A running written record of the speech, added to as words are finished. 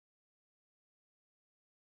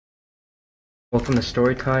Welcome to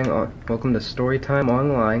Storytime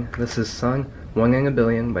Online. This is Sun, 1 in a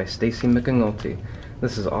Billion by Stacy McAnulty.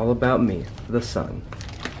 This is all about me, the sun.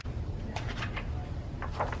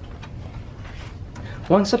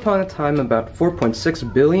 Once upon a time, about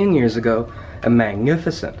 4.6 billion years ago, a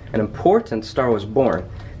magnificent and important star was born,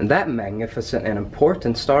 and that magnificent and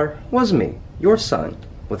important star was me, your sun,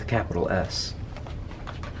 with a capital S.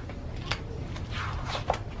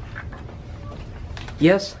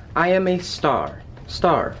 Yes, I am a star.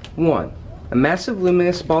 Star, 1. A massive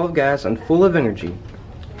luminous ball of gas and full of energy.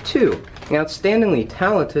 2. An outstandingly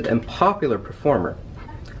talented and popular performer.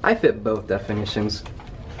 I fit both definitions.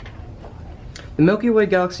 The Milky Way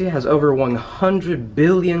galaxy has over 100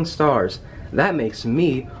 billion stars. That makes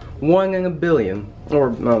me 1 in a billion, or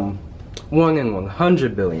 1 in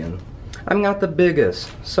 100 billion. I'm not the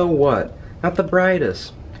biggest, so what? Not the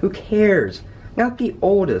brightest, who cares? Not the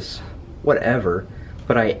oldest, whatever.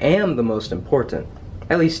 But I am the most important,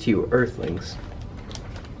 at least to you Earthlings.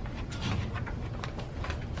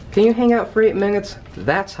 Can you hang out for 8 minutes?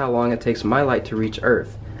 That's how long it takes my light to reach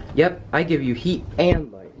Earth. Yep, I give you heat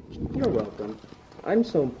and light. You're welcome. I'm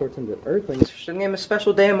so important that Earthlings should name a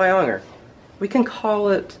special day in my honor. We can call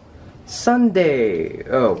it Sunday.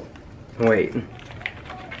 Oh, wait.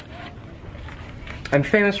 I'm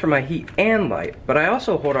famous for my heat and light, but I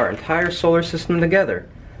also hold our entire solar system together.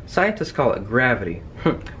 Scientists call it gravity.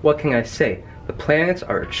 What can I say? The planets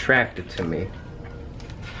are attracted to me.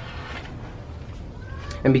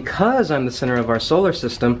 And because I'm the center of our solar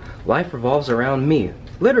system, life revolves around me.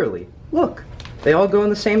 Literally. Look, they all go in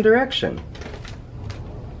the same direction.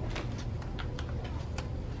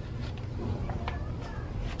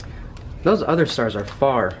 Those other stars are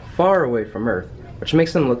far, far away from Earth, which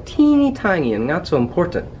makes them look teeny tiny and not so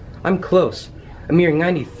important. I'm close, a mere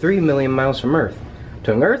 93 million miles from Earth.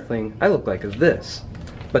 To an Earthling, I look like this.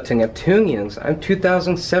 But to Neptunians, I'm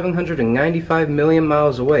 2,795 million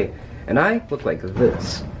miles away, and I look like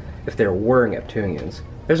this. If there were Neptunians.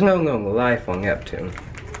 There's no known life on Neptune.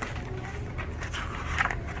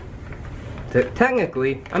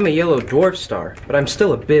 Technically, I'm a yellow dwarf star, but I'm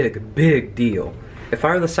still a big, big deal. If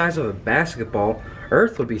I were the size of a basketball,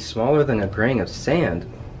 Earth would be smaller than a grain of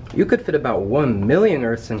sand. You could fit about 1 million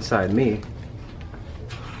Earths inside me.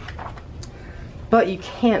 But you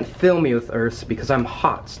can't fill me with Earths because I'm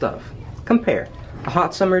hot stuff. Compare. A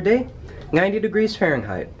hot summer day, 90 degrees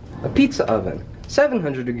Fahrenheit. A pizza oven,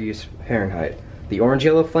 700 degrees Fahrenheit. The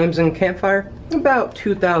orange-yellow flames in a campfire, about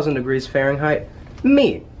 2,000 degrees Fahrenheit.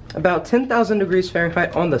 Me, about 10,000 degrees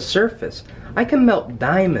Fahrenheit on the surface. I can melt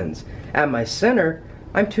diamonds. At my center,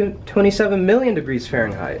 I'm 27 million degrees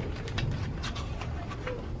Fahrenheit.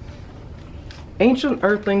 Ancient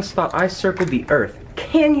Earthlings thought I circled the Earth.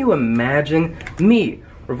 Can you imagine me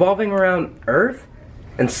revolving around Earth?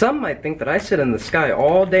 And some might think that I sit in the sky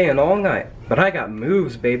all day and all night, but I got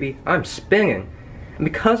moves, baby. I'm spinning. And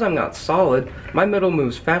because I'm not solid, my middle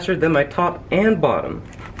moves faster than my top and bottom.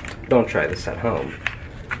 Don't try this at home.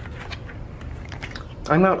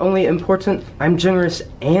 I'm not only important, I'm generous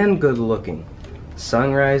and good looking.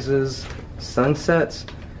 Sunrises, sunsets,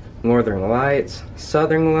 northern lights,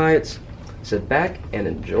 southern lights. Sit back and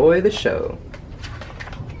enjoy the show.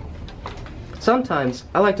 Sometimes,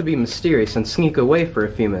 I like to be mysterious and sneak away for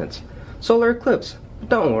a few minutes. Solar eclipse.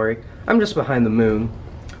 Don't worry, I'm just behind the moon.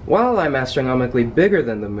 While I'm astronomically bigger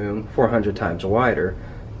than the moon, 400 times wider,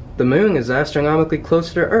 the moon is astronomically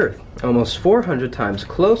closer to Earth, almost 400 times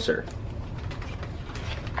closer.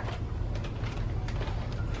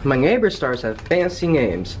 My neighbor stars have fancy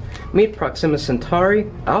names. Meet Proxima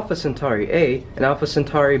Centauri, Alpha Centauri A, and Alpha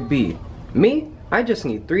Centauri B. Me? I just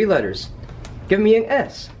need 3 letters. Give me an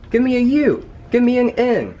S. Give me a U. Give me an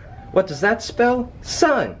N. What does that spell?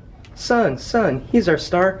 Sun. Sun, sun. He's our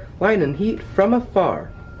star, light and heat from afar.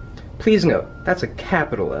 Please note, that's a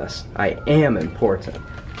capital S. I am important.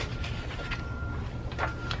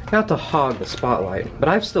 Not to hog the spotlight, but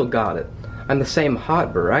I've still got it. I'm the same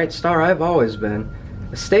hot, bright star I've always been.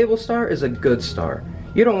 A stable star is a good star.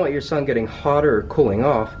 You don't want your sun getting hotter or cooling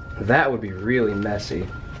off. That would be really messy.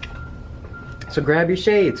 So grab your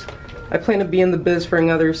shades. I plan to be in the biz for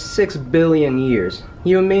another 6 billion years.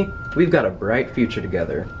 You and me, we've got a bright future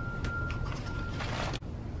together.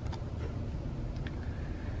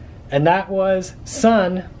 And that was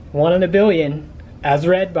Sun, 1 in a Billion, as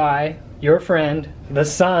read by your friend, the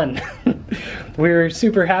Sun. We're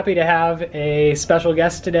super happy to have a special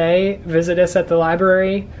guest today visit us at the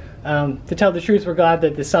library. To tell the truth, we're glad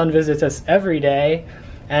that the Sun visits us every day.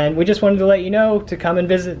 And we just wanted to let you know to come and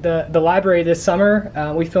visit the library this summer.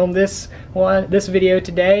 We filmed this video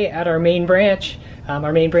today at our main branch.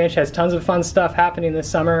 Our main branch has tons of fun stuff happening this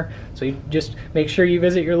summer, so you just make sure you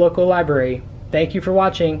visit your local library. Thank you for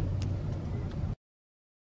watching.